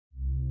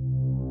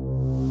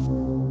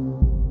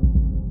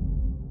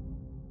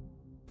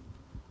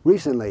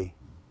Recently,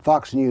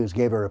 Fox News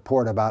gave a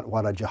report about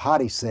what a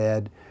jihadi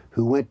said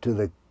who went to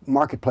the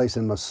marketplace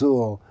in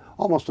Mosul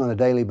almost on a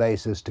daily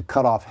basis to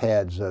cut off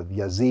heads of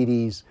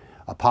Yazidis,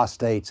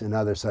 apostates, and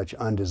other such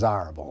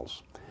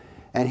undesirables.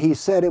 And he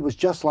said it was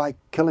just like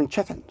killing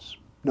chickens,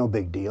 no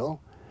big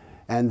deal.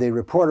 And the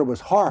reporter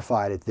was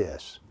horrified at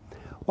this.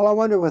 Well, I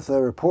wonder with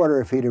the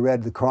reporter, if he'd have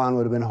read the Quran,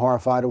 would have been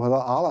horrified at what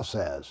Allah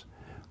says.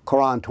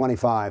 Koran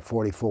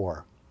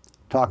 25:44,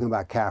 talking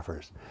about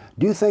Kafirs.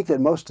 Do you think that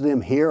most of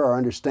them hear or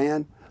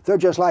understand? They're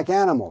just like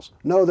animals.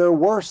 No, they're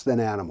worse than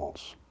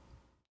animals.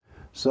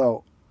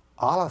 So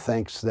Allah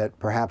thinks that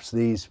perhaps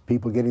these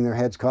people getting their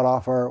heads cut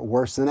off are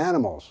worse than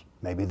animals.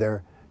 Maybe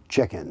they're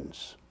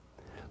chickens.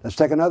 Let's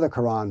take another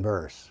Quran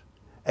verse,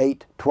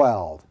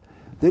 8:12.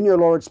 Then your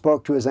Lord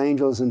spoke to his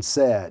angels and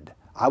said,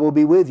 I will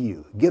be with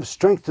you. Give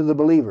strength to the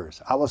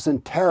believers. I will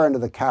send terror into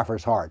the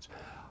Kafirs' hearts.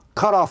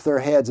 Cut off their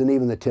heads and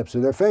even the tips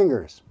of their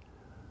fingers.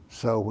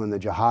 So when the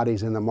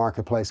jihadi's in the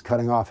marketplace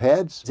cutting off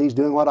heads, he's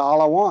doing what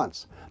Allah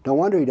wants. No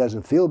wonder he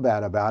doesn't feel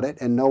bad about it,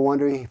 and no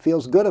wonder he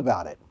feels good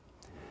about it.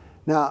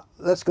 Now,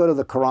 let's go to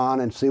the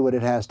Quran and see what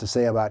it has to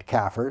say about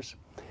Kafirs.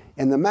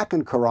 In the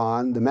Meccan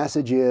Quran, the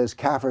message is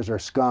Kafirs are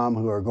scum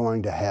who are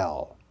going to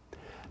hell.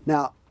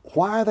 Now,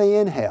 why are they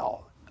in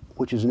hell?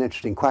 Which is an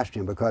interesting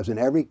question, because in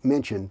every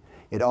mention,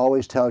 it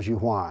always tells you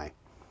why.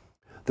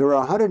 There are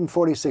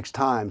 146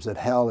 times that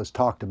hell is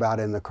talked about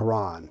in the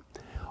Quran.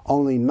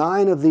 Only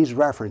 9 of these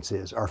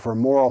references are for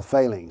moral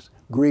failings: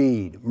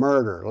 greed,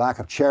 murder, lack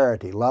of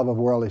charity, love of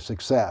worldly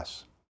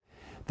success.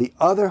 The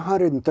other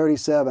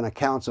 137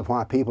 accounts of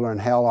why people are in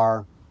hell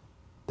are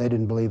they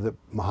didn't believe that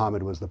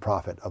Mohammed was the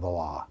prophet of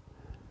Allah.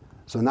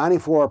 So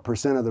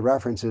 94% of the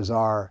references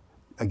are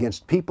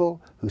against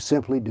people who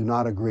simply do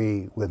not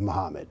agree with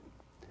Mohammed.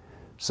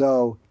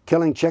 So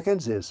killing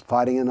chickens is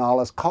fighting in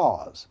Allah's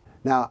cause.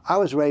 Now, I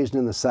was raised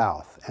in the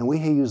South, and we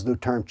use the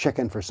term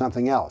chicken for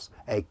something else,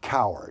 a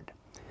coward.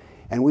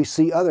 And we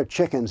see other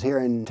chickens here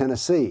in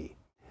Tennessee.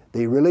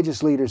 The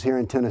religious leaders here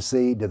in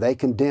Tennessee, do they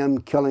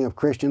condemn killing of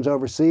Christians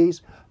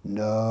overseas?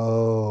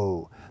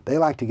 No. They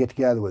like to get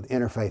together with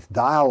interfaith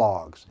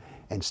dialogues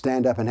and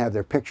stand up and have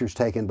their pictures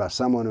taken by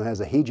someone who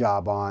has a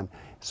hijab on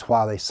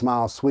while they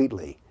smile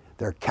sweetly.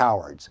 They're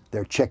cowards.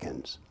 They're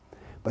chickens.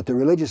 But the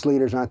religious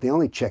leaders aren't the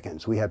only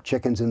chickens. We have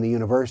chickens in the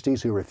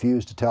universities who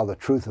refuse to tell the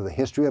truth of the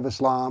history of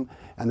Islam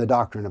and the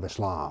doctrine of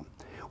Islam.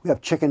 We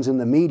have chickens in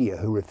the media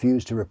who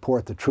refuse to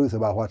report the truth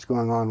about what's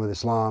going on with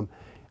Islam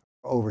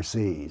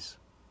overseas.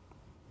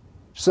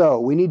 So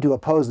we need to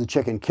oppose the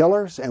chicken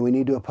killers, and we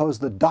need to oppose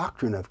the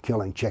doctrine of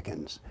killing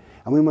chickens.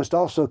 And we must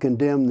also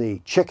condemn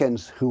the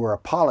chickens who are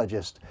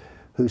apologists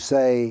who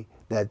say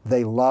that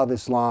they love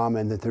Islam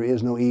and that there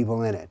is no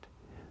evil in it.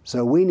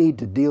 So we need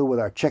to deal with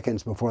our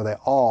chickens before they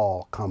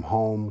all come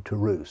home to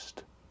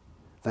roost.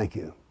 Thank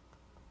you.